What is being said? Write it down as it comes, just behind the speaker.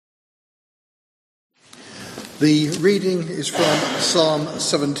The reading is from Psalm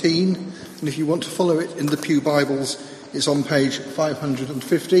 17, and if you want to follow it in the Pew Bibles, it's on page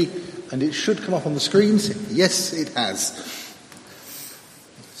 550, and it should come up on the screens. Yes, it has.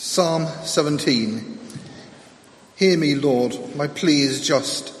 Psalm 17. Hear me, Lord, my plea is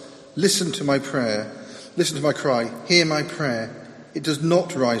just. Listen to my prayer. Listen to my cry. Hear my prayer. It does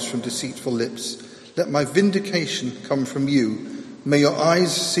not rise from deceitful lips. Let my vindication come from you. May your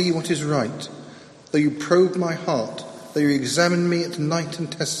eyes see what is right. Though you probe my heart, though you examine me at night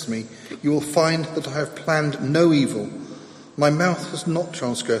and test me, you will find that I have planned no evil. My mouth has not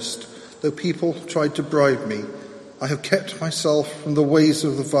transgressed, though people tried to bribe me. I have kept myself from the ways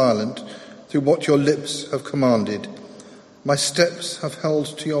of the violent, through what your lips have commanded. My steps have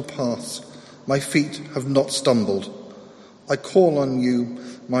held to your paths. My feet have not stumbled. I call on you,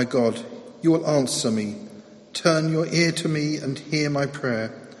 my God. You will answer me. Turn your ear to me and hear my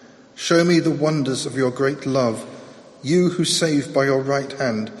prayer. Show me the wonders of your great love, you who save by your right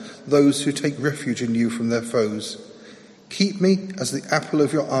hand those who take refuge in you from their foes. Keep me as the apple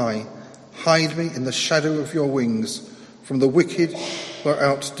of your eye. Hide me in the shadow of your wings, from the wicked who are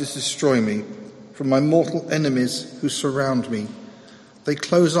out to destroy me, from my mortal enemies who surround me. They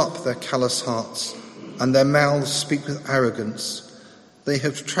close up their callous hearts, and their mouths speak with arrogance. They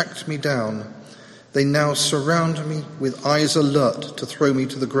have tracked me down. They now surround me with eyes alert to throw me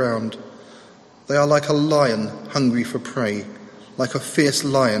to the ground. They are like a lion hungry for prey, like a fierce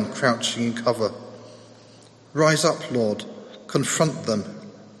lion crouching in cover. Rise up, Lord, confront them,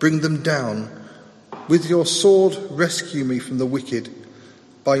 bring them down. With your sword rescue me from the wicked.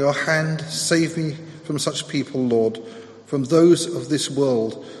 By your hand save me from such people, Lord, from those of this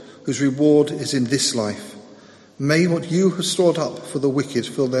world whose reward is in this life. May what you have stored up for the wicked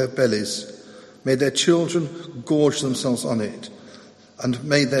fill their bellies. May their children gorge themselves on it, and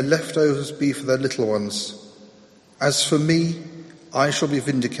may their leftovers be for their little ones. As for me, I shall be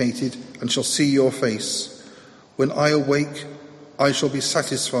vindicated and shall see your face. When I awake, I shall be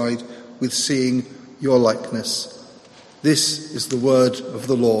satisfied with seeing your likeness. This is the word of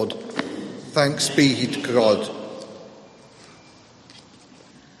the Lord. Thanks be to God.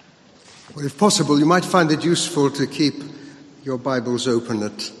 Well, if possible, you might find it useful to keep your Bibles open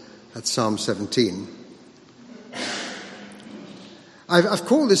at Psalm 17. I've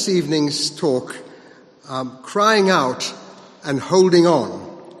called this evening's talk Crying Out and Holding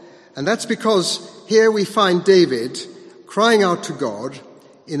On. And that's because here we find David crying out to God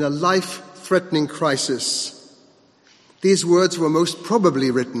in a life-threatening crisis. These words were most probably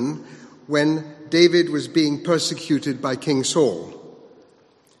written when David was being persecuted by King Saul.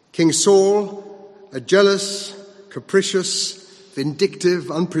 King Saul, a jealous, capricious,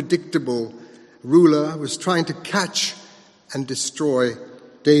 vindictive, unpredictable ruler, was trying to catch and destroy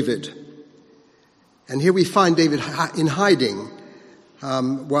David. And here we find David in hiding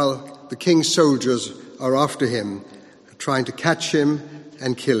while the king's soldiers are after him, trying to catch him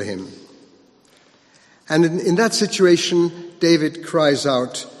and kill him. And in that situation, David cries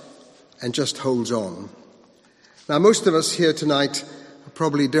out and just holds on. Now, most of us here tonight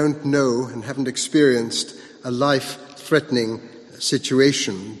probably don't know and haven't experienced a life-threatening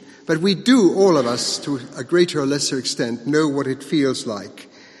situation, but we do, all of us, to a greater or lesser extent, know what it feels like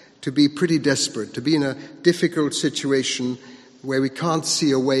to be pretty desperate, to be in a difficult situation where we can't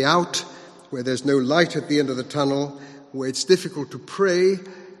see a way out, where there's no light at the end of the tunnel, where it's difficult to pray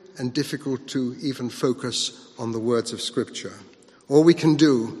and difficult to even focus on the words of Scripture. All we can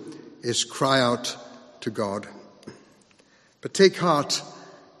do is cry out to God. But take heart,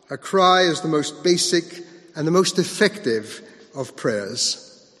 a cry is the most basic and the most effective of prayers.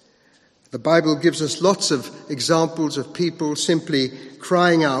 The Bible gives us lots of examples of people simply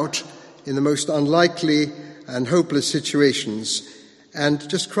crying out in the most unlikely and hopeless situations and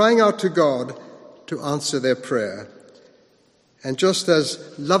just crying out to God to answer their prayer. And just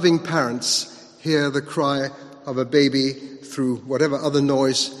as loving parents hear the cry of a baby through whatever other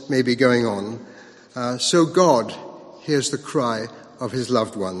noise may be going on, so God hears the cry of his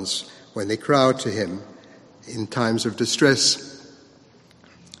loved ones when they cry out to him in times of distress.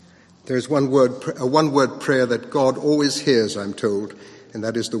 There's a one-word prayer that God always hears, I'm told, and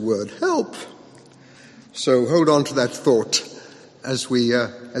that is the word help. So hold on to that thought as we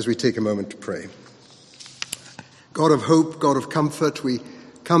take a moment to pray. God of hope, God of comfort, we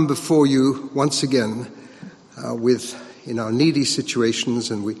come before you once again in our needy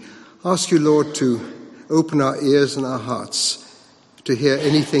situations, and we ask you, Lord, to open our ears and our hearts to hear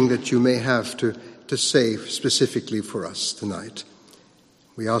anything that you may have to say specifically for us tonight.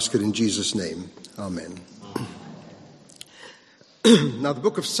 We ask it in Jesus' name. Amen. Now, the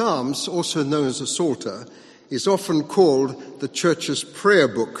book of Psalms, also known as the Psalter, is often called the church's prayer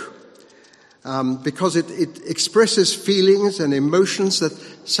book because it expresses feelings and emotions that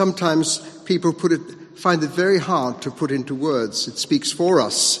sometimes people find it very hard to put into words. It speaks for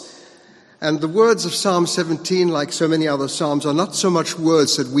us. And the words of Psalm 17, like so many other psalms, are not so much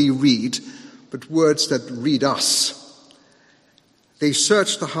words that we read, but words that read us. They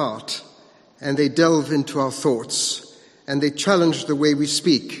search the heart, and they delve into our thoughts, and they challenge the way we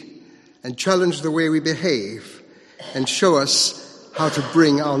speak, and challenge the way we behave, and show us how to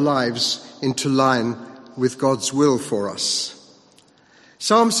bring our lives into line with God's will for us.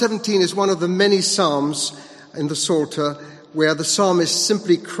 Psalm 17 is one of the many psalms in the Psalter where the psalmist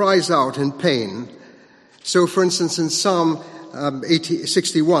simply cries out in pain. So, for instance, in Psalm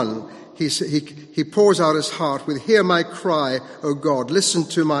 61, he pours out his heart with, "Hear my cry, O God, listen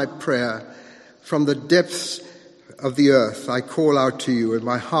to my prayer. From the depths of the earth I call out to you, and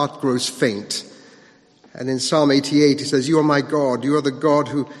my heart grows faint." And in Psalm 88 he says, "You are my God, you are the God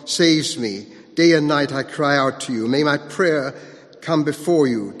who saves me. Day and night I cry out to you. May my prayer come before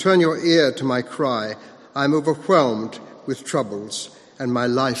you. Turn your ear to my cry. I am overwhelmed with troubles, and my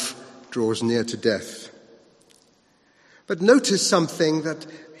life draws near to death." But notice something, that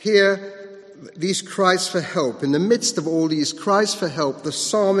here, these cries for help, in the midst of all these cries for help, the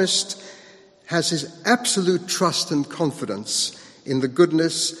psalmist has his absolute trust and confidence in the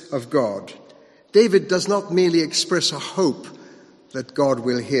goodness of God. David does not merely express a hope that God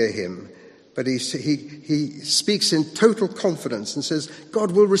will hear him, but he speaks in total confidence and says,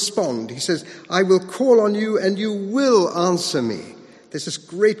 God will respond. He says, "I will call on you and you will answer me." There's this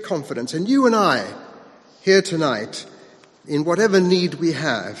great confidence. And you and I, here tonight, in whatever need we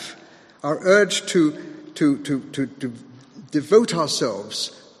have, are urged to devote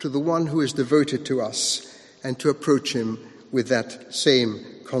ourselves to the one who is devoted to us and to approach him with that same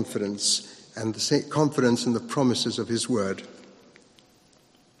confidence and the same confidence in the promises of his word.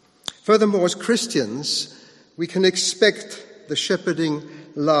 Furthermore, as Christians, we can expect the shepherding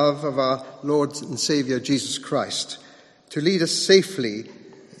love of our Lord and Saviour Jesus Christ to lead us safely,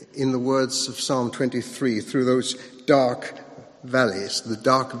 in the words of Psalm 23, through those dark valleys, the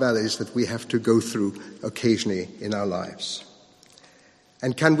dark valleys that we have to go through occasionally in our lives.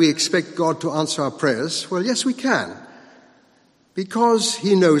 And can we expect God to answer our prayers? Well, yes, we can. Because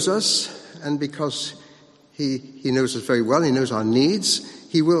he knows us, and because he knows us very well, he knows our needs.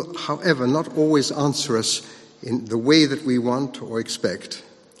 He will, however, not always answer us in the way that we want or expect.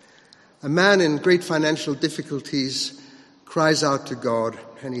 A man in great financial difficulties cries out to God,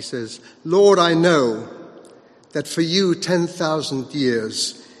 and he says, "Lord, I know that for you 10,000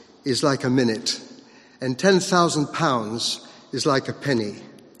 years is like a minute, and 10,000 pounds is like a penny.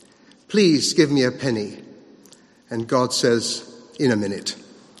 Please give me a penny." And God says, "In a minute."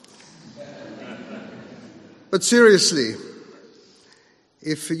 But seriously,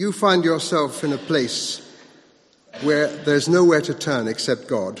 if you find yourself in a place where there's nowhere to turn except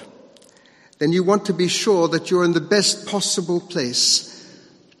God, then you want to be sure that you're in the best possible place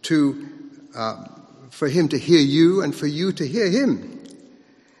for him to hear you and for you to hear him.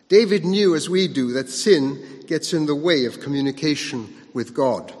 David knew, as we do, that sin gets in the way of communication with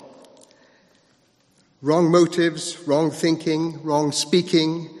God. Wrong motives, wrong thinking, wrong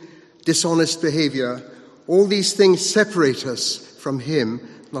speaking, dishonest behavior, all these things separate us from him,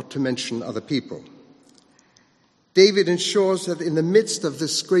 not to mention other people. David ensures that in the midst of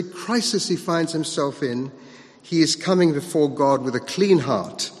this great crisis he finds himself in, he is coming before God with a clean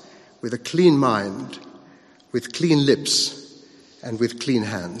heart, with a clean mind, with clean lips, and with clean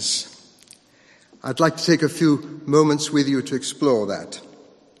hands. I'd like to take a few moments with you to explore that.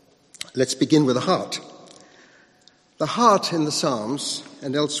 Let's begin with the heart. The heart in the Psalms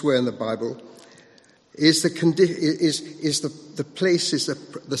and elsewhere in the Bible is the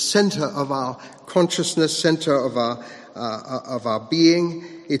center of our consciousness, center of our being.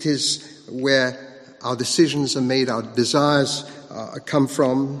 It is where our decisions are made, our desires come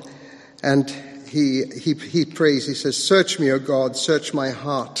from. And he prays, he says, "Search me, O God, search my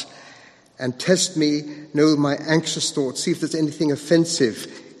heart, and test me, know my anxious thoughts, see if there's anything offensive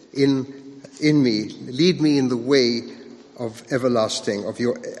in me. Lead me in the way of everlasting,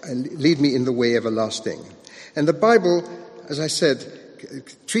 lead me in the way everlasting." And the Bible, as I said,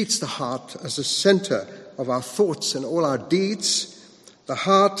 treats the heart as the center of our thoughts and all our deeds. The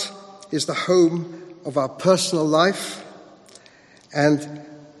heart is the home of our personal life and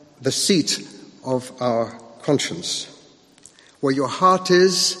the seat of our conscience. Where your heart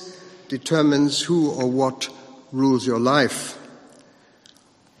is determines who or what rules your life.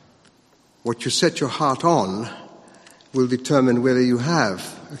 What you set your heart on will determine whether you have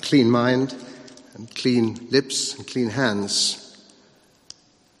a clean mind, and clean lips and clean hands.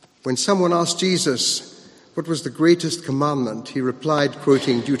 When someone asked Jesus what was the greatest commandment, he replied,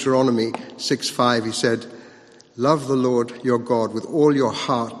 quoting Deuteronomy 6:5, he said, "Love the Lord your God with all your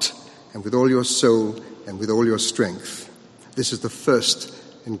heart and with all your soul and with all your strength." This is the first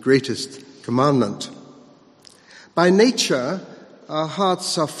and greatest commandment. By nature, our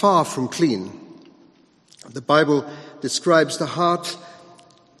hearts are far from clean. The Bible describes the heart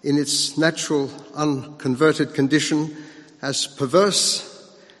in its natural, unconverted condition as perverse,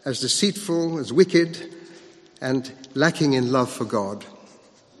 as deceitful, as wicked, and lacking in love for God.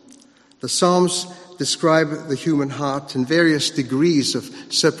 The Psalms describe the human heart in various degrees of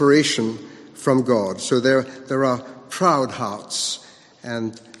separation from God. So there are proud hearts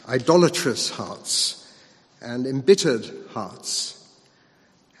and idolatrous hearts and embittered hearts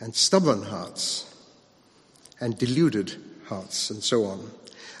and stubborn hearts and deluded hearts and so on.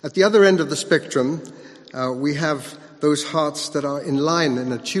 At the other end of the spectrum, we have those hearts that are in line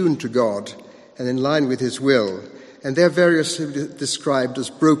and attuned to God and in line with his will. And they're variously described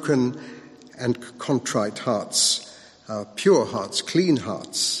as broken and contrite hearts, pure hearts, clean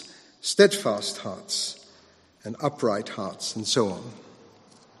hearts, steadfast hearts, and upright hearts, and so on.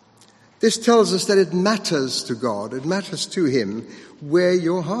 This tells us that it matters to God, it matters to him where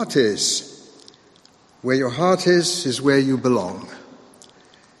your heart is. Where your heart is where you belong.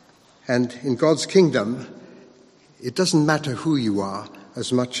 And in God's kingdom, it doesn't matter who you are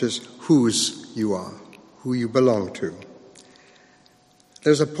as much as whose you are, who you belong to.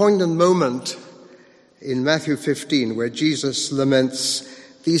 There's a poignant moment in Matthew 15 where Jesus laments,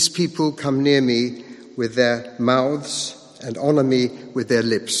 "These people come near me with their mouths and honor me with their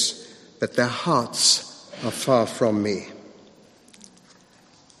lips, but their hearts are far from me."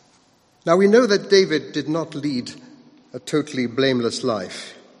 Now we know that David did not lead a totally blameless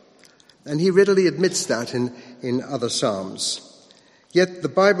life, and he readily admits that in other Psalms. Yet the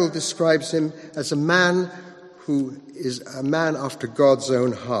Bible describes him as a man who is a man after God's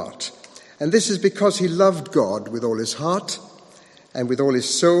own heart. And this is because he loved God with all his heart and with all his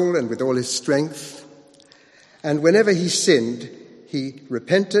soul and with all his strength. And whenever he sinned, he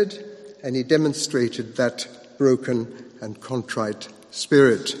repented and he demonstrated that broken and contrite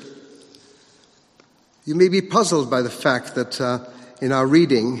spirit. You may be puzzled by the fact that in our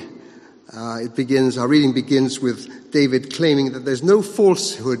reading, our reading begins with David claiming that there's no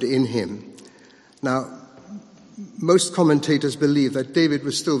falsehood in him. Now, most commentators believe that David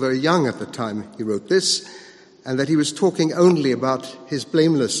was still very young at the time he wrote this, and that he was talking only about his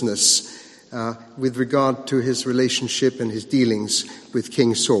blamelessness with regard to his relationship and his dealings with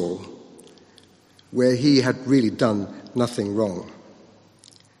King Saul, where he had really done nothing wrong.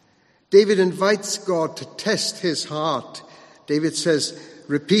 David invites God to test his heart. David says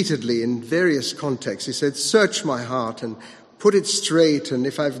repeatedly in various contexts, he said, "Search my heart and put it straight, and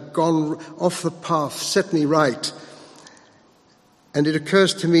if I've gone off the path, set me right." And it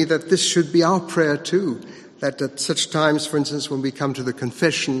occurs to me that this should be our prayer too, that at such times, for instance, when we come to the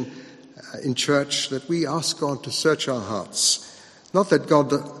confession in church, that we ask God to search our hearts. Not that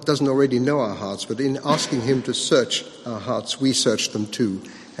God doesn't already know our hearts, but in asking him to search our hearts, we search them too,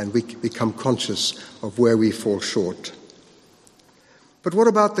 and we become conscious of where we fall short. But what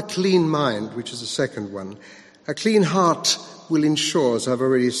about the clean mind, which is the second one? A clean heart will ensure, as I've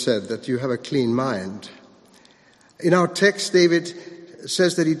already said, that you have a clean mind. In our text, David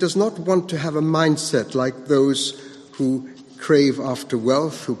says that he does not want to have a mindset like those who crave after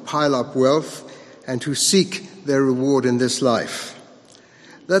wealth, who pile up wealth, and who seek their reward in this life.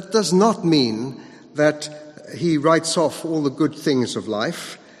 That does not mean that he writes off all the good things of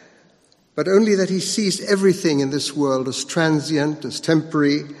life, but only that he sees everything in this world as transient, as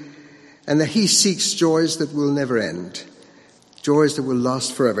temporary, and that he seeks joys that will never end, joys that will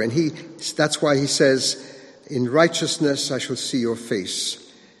last forever. And that's why he says, "In righteousness I shall see your face.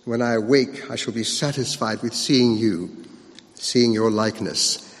 When I awake, I shall be satisfied with seeing you, seeing your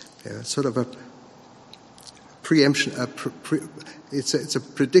likeness." Sort of a preemption, it's a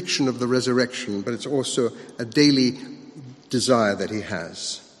prediction of the resurrection, but it's also a daily desire that he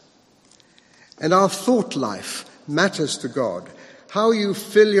has. And our thought life matters to God. How you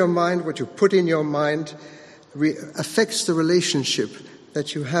fill your mind, what you put in your mind, affects the relationship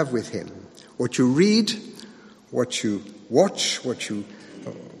that you have with him. What you read, what you watch, what you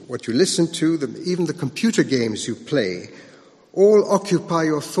listen to, even the computer games you play, all occupy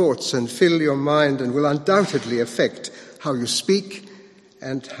your thoughts and fill your mind and will undoubtedly affect how you speak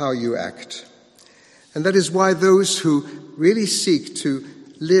and how you act. And that is why those who really seek to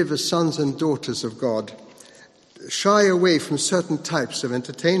live as sons and daughters of God shy away from certain types of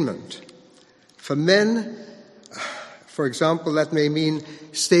entertainment, For men, for example, that may mean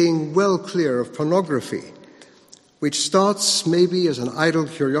staying well clear of pornography, which starts maybe as an idle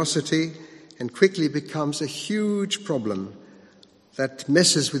curiosity and quickly becomes a huge problem that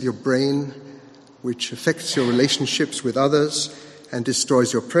messes with your brain, which affects your relationships with others and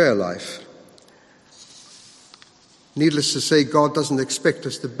destroys your prayer life. Needless to say, God doesn't expect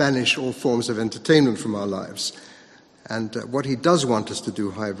us to banish all forms of entertainment from our lives. And what he does want us to do,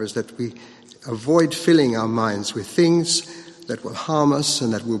 however, is that we avoid filling our minds with things that will harm us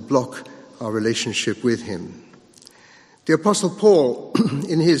and that will block our relationship with him. The Apostle Paul,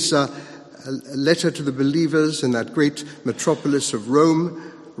 in his letter to the believers in that great metropolis of Rome,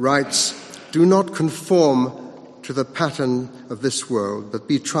 writes, "Do not conform to the pattern of this world, but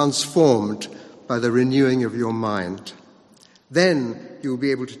be transformed by the renewing of your mind. Then you will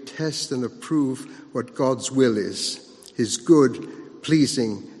be able to test and approve what God's will is, his good,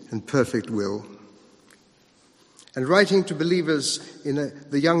 pleasing, and perfect will." And writing to believers in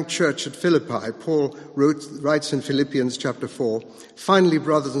the young church at Philippi, Paul writes in Philippians chapter 4, "Finally,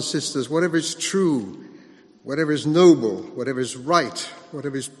 brothers and sisters, whatever is true, whatever is noble, whatever is right,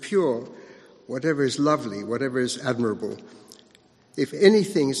 whatever is pure, whatever is lovely, whatever is admirable, if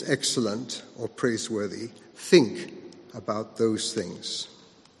anything is excellent or praiseworthy, think about those things."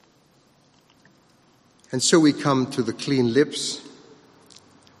 And so we come to the clean lips.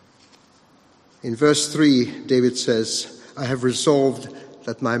 In verse 3, David says, "I have resolved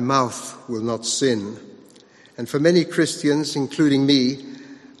that my mouth will not sin." And for many Christians, including me,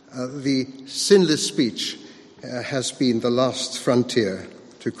 the sinless speech has been the last frontier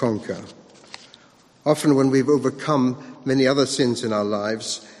to conquer. Often when we've overcome many other sins in our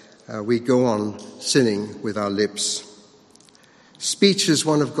lives, we go on sinning with our lips. Speech is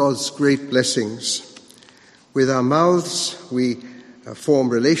one of God's great blessings. With our mouths, we form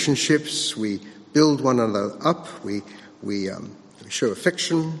relationships, we build one another up, we show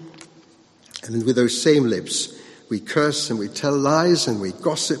affection, and then with those same lips, we curse and we tell lies and we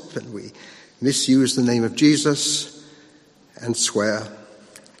gossip and we misuse the name of Jesus and swear.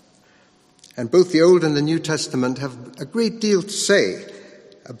 And both the Old and the New Testament have a great deal to say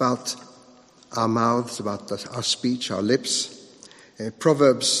about our mouths, about our speech, our lips.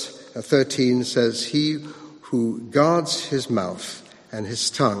 Proverbs 13 says, "He who guards his mouth and his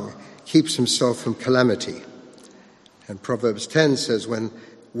tongue keeps himself from calamity." And Proverbs 10 says, "When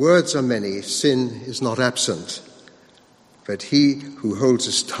words are many, sin is not absent, but he who holds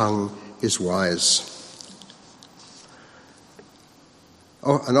his tongue is wise."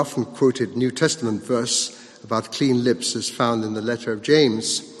 An often quoted New Testament verse about clean lips is found in the letter of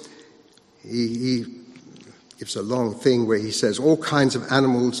James. He gives a long thing where he says, "All kinds of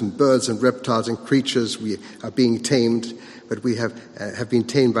animals and birds and reptiles and creatures we are being tamed, but we have been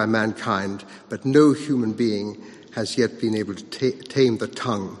tamed by mankind, but no human being has yet been able to tame the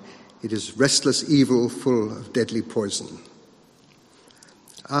tongue. It is restless evil, full of deadly poison."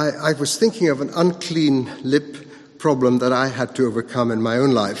 I was thinking of an unclean lip problem that I had to overcome in my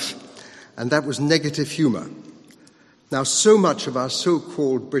own life, and that was negative humor. Now, so much of our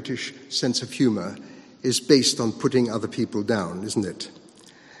so-called British sense of humor is based on putting other people down, isn't it?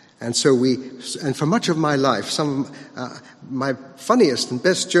 And so and for much of my life, some of my funniest and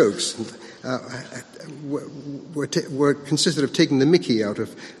best jokes were consisted of taking the mickey out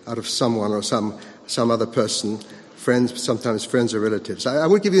of someone or some other person, friends, sometimes friends or relatives. I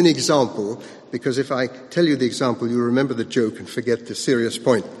will give you an example, because if I tell you the example, you'll remember the joke and forget the serious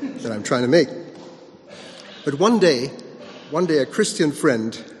point that I'm trying to make. But one day, a Christian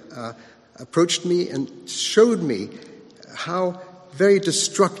friend approached me and showed me how very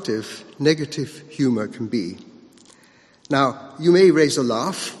destructive negative humor can be. Now, you may raise a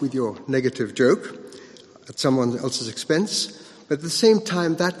laugh with your negative joke at someone else's expense, but at the same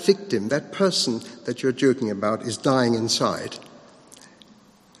time, that victim, that person that you're joking about, is dying inside.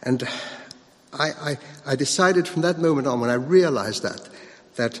 And I decided from that moment on, when I realized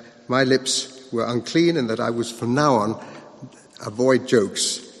that my lips were unclean and that I was from now on avoid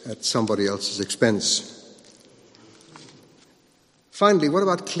jokes at somebody else's expense. Finally, what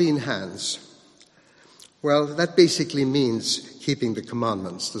about clean hands? Well, that basically means keeping the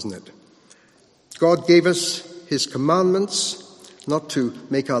commandments, doesn't it? God gave us his commandments not to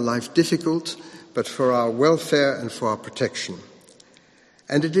make our life difficult, but for our welfare and for our protection.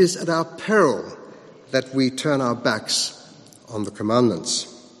 And it is at our peril that we turn our backs on the commandments.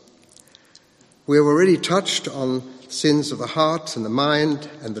 We have already touched on sins of the heart and the mind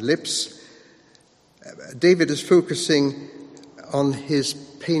and the lips. David is focusing on his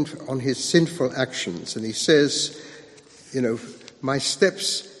sinful actions, and he says, my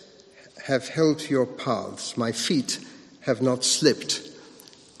steps have held to your paths. My feet have not slipped.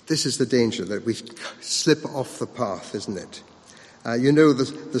 This is the danger, that we slip off the path, isn't it? You know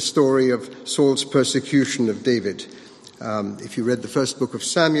the story of Saul's persecution of David. If you read the first book of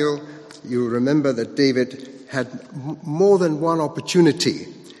Samuel, you will remember that David had more than one opportunity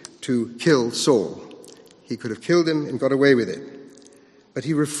to kill Saul. He could have killed him and got away with it. But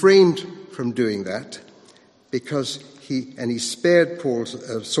he refrained from doing that because he spared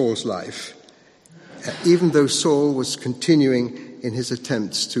Saul's life, even though Saul was continuing in his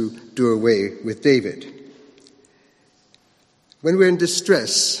attempts to do away with David. When we're in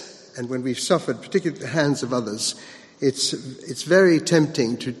distress and when we've suffered, particularly at the hands of others, it's very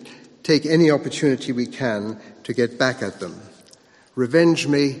tempting to take any opportunity we can to get back at them. Revenge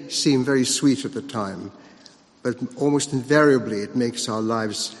may seem very sweet at the time, but almost invariably it makes our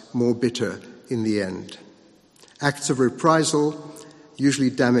lives more bitter in the end. Acts of reprisal usually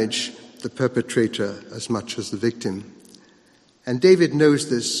damage the perpetrator as much as the victim. And David knows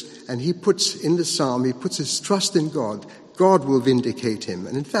this, and he puts in the psalm, he puts his trust in God. God will vindicate him.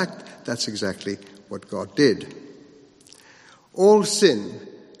 And in fact, that's exactly what God did. All sin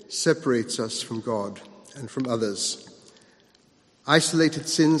separates us from God and from others. Isolated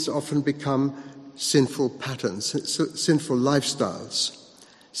sins often become sinful patterns, sinful lifestyles.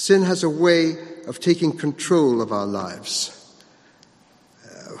 Sin has a way of taking control of our lives.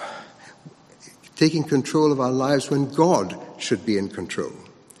 Taking control of our lives when God should be in control.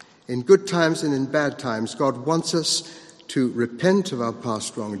 In good times and in bad times, God wants us to repent of our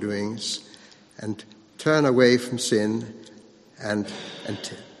past wrongdoings and turn away from sin and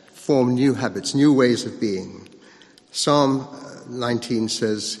form new habits, new ways of being. Psalm 19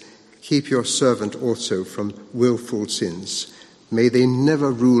 says, "Keep your servant also from willful sins. May they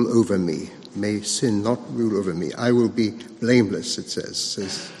never rule over me. May sin not rule over me. I will be blameless," it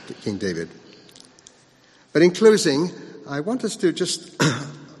says King David. But in closing, I want us to just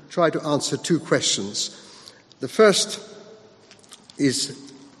try to answer two questions. The first is,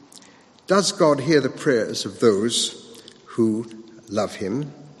 does God hear the prayers of those who love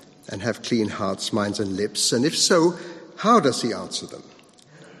him and have clean hearts, minds, and lips? And if so, how does he answer them?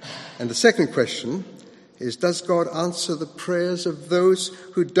 And the second question is, does God answer the prayers of those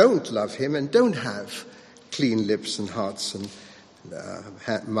who don't love him and don't have clean lips and hearts and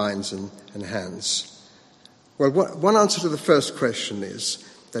minds and hands? Well, one answer to the first question is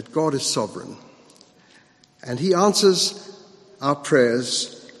that God is sovereign, and he answers our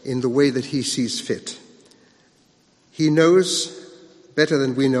prayers in the way that he sees fit. He knows better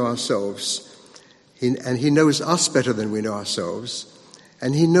than we know ourselves, and he knows us better than we know ourselves,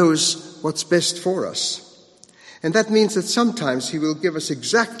 and he knows what's best for us. And that means that sometimes he will give us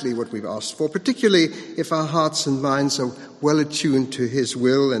exactly what we've asked for, particularly if our hearts and minds are well attuned to his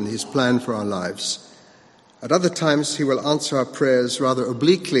will and his plan for our lives. At other times, he will answer our prayers rather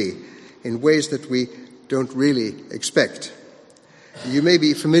obliquely in ways that we don't really expect. You may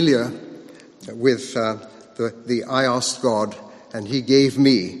be familiar with the I asked God and he gave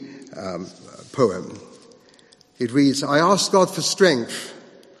me poem. It reads, "I asked God for strength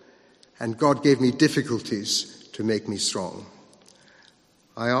and God gave me difficulties to make me strong.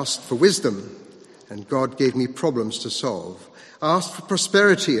 I asked for wisdom and God gave me problems to solve. I asked for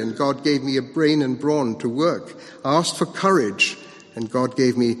prosperity, and God gave me a brain and brawn to work. I asked for courage, and God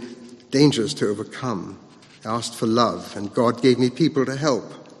gave me dangers to overcome. I asked for love, and God gave me people to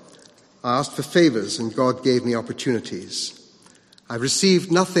help. I asked for favors, and God gave me opportunities. I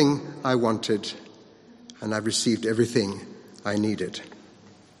received nothing I wanted, and I received everything I needed."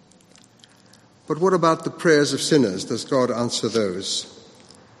 But what about the prayers of sinners? Does God answer those?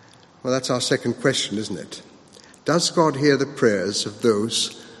 Well, that's our second question, isn't it? Does God hear the prayers of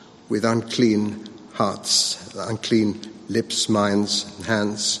those with unclean hearts, unclean lips, minds, and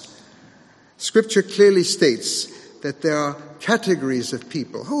hands? Scripture clearly states that there are categories of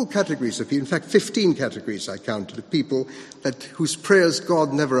people, whole categories of people, in fact 15 categories I counted, of people whose prayers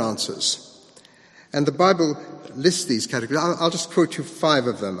God never answers. And the Bible lists these categories. I'll just quote you 5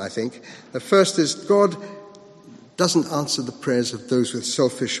 of them, I think. The first is, God doesn't answer the prayers of those with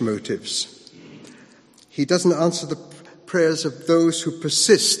selfish motives. He doesn't answer the prayers of those who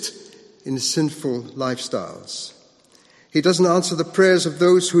persist in sinful lifestyles. He doesn't answer the prayers of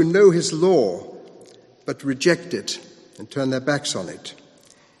those who know his law but reject it and turn their backs on it.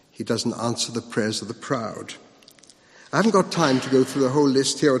 He doesn't answer the prayers of the proud. I haven't got time to go through the whole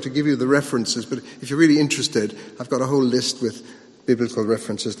list here or to give you the references, but if you're really interested, I've got a whole list with biblical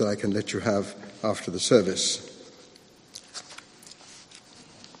references that I can let you have after the service.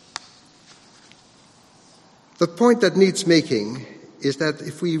 The point that needs making is that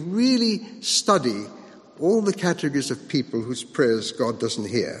if we really study all the categories of people whose prayers God doesn't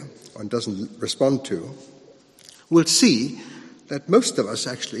hear or doesn't respond to, we'll see that most of us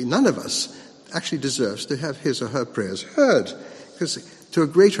none of us actually deserves to have his or her prayers heard, because to a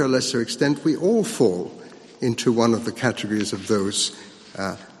greater or lesser extent we all fall into one of the categories of those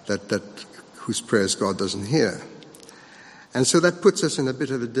whose prayers God doesn't hear. And so that puts us in a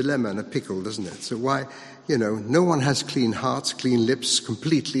bit of a dilemma and a pickle, doesn't it? So why, no one has clean hearts, clean lips,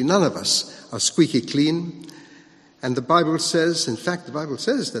 completely. None of us are squeaky clean. And the Bible says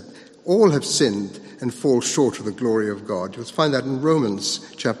that all have sinned and fall short of the glory of God. You'll find that in Romans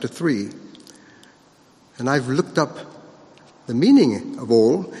chapter 3. And I've looked up the meaning of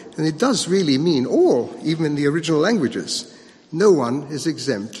all, and it does really mean all, even in the original languages. No one is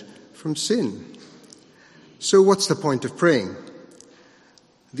exempt from sin. So what's the point of praying?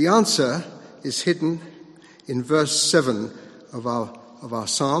 The answer is hidden in verse 7 of our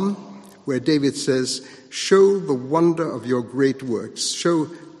psalm, where David says, "Show the wonder of your great works.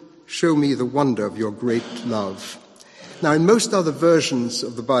 Show me the wonder of your great love." Now, in most other versions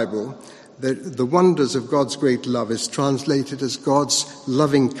of the Bible, the wonders of God's great love is translated as God's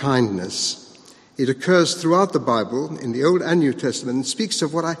loving kindness. It occurs throughout the Bible, in the Old and New Testament, and speaks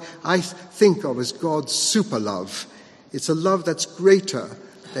of what I think of as God's super love. It's a love that's greater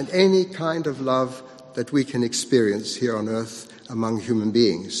than any kind of love that we can experience here on earth among human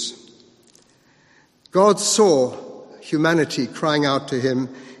beings. God saw humanity crying out to him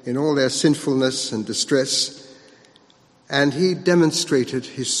in all their sinfulness and distress, and he demonstrated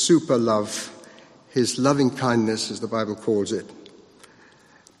his super love, his loving kindness, as the Bible calls it.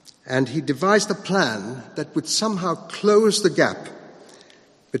 And he devised a plan that would somehow close the gap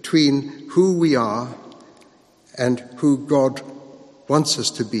between who we are and who God wants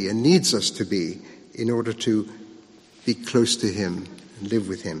us to be and needs us to be in order to be close to him and live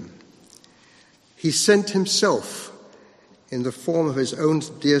with him. He sent himself in the form of his own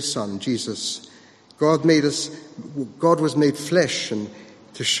dear Son, Jesus. God was made flesh, and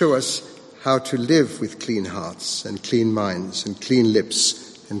to show us how to live with clean hearts and clean minds and clean lips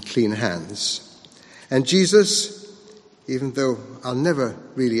and clean hands. And Jesus, even though I'll never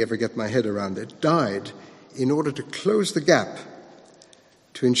really ever get my head around it, died in order to close the gap,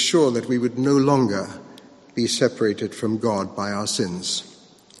 to ensure that we would no longer be separated from God by our sins.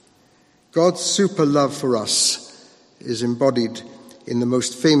 God's super love for us is embodied in the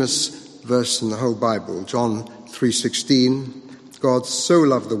most famous verse in the whole Bible, John 3:16. God so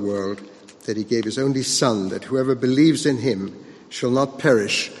loved the world that he gave his only Son, that whoever believes in him shall not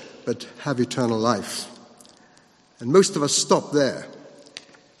perish but have eternal life. And most of us stop there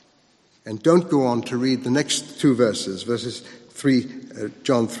and don't go on to read the next two verses,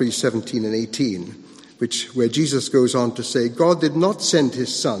 John 3:17 and 18, where Jesus goes on to say, God did not send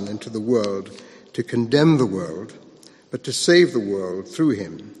his Son into the world to condemn the world, but to save the world through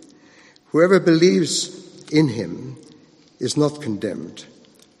him. Whoever believes in him is not condemned,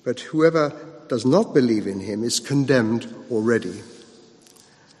 but whoever does not believe in him is condemned already.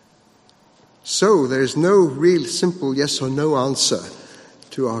 So there is no real simple yes or no answer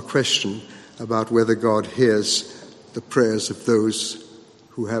to our question about whether God hears the prayers of those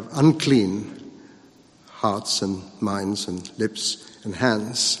who have unclean hearts and minds and lips and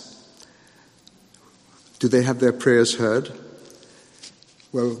hands. Do they have their prayers heard?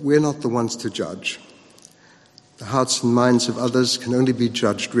 Well, we're not the ones to judge. The hearts and minds of others can only be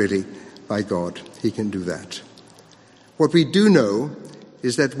judged, really, by God. He can do that. What we do know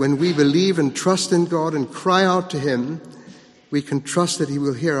is that when we believe and trust in God and cry out to him, we can trust that he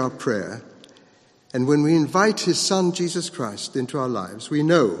will hear our prayer. And when we invite his Son, Jesus Christ, into our lives, we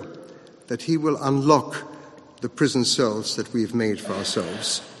know that he will unlock the prison cells that we've made for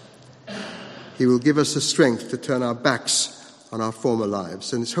ourselves. He will give us the strength to turn our backs on our former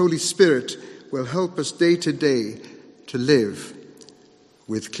lives, and his Holy Spirit will help us day to day to live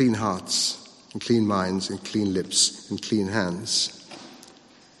with clean hearts and clean minds and clean lips and clean hands.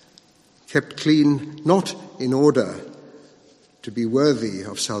 Kept clean not in order to be worthy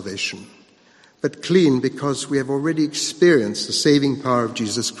of salvation, but clean because we have already experienced the saving power of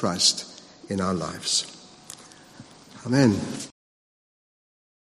Jesus Christ in our lives. Amen.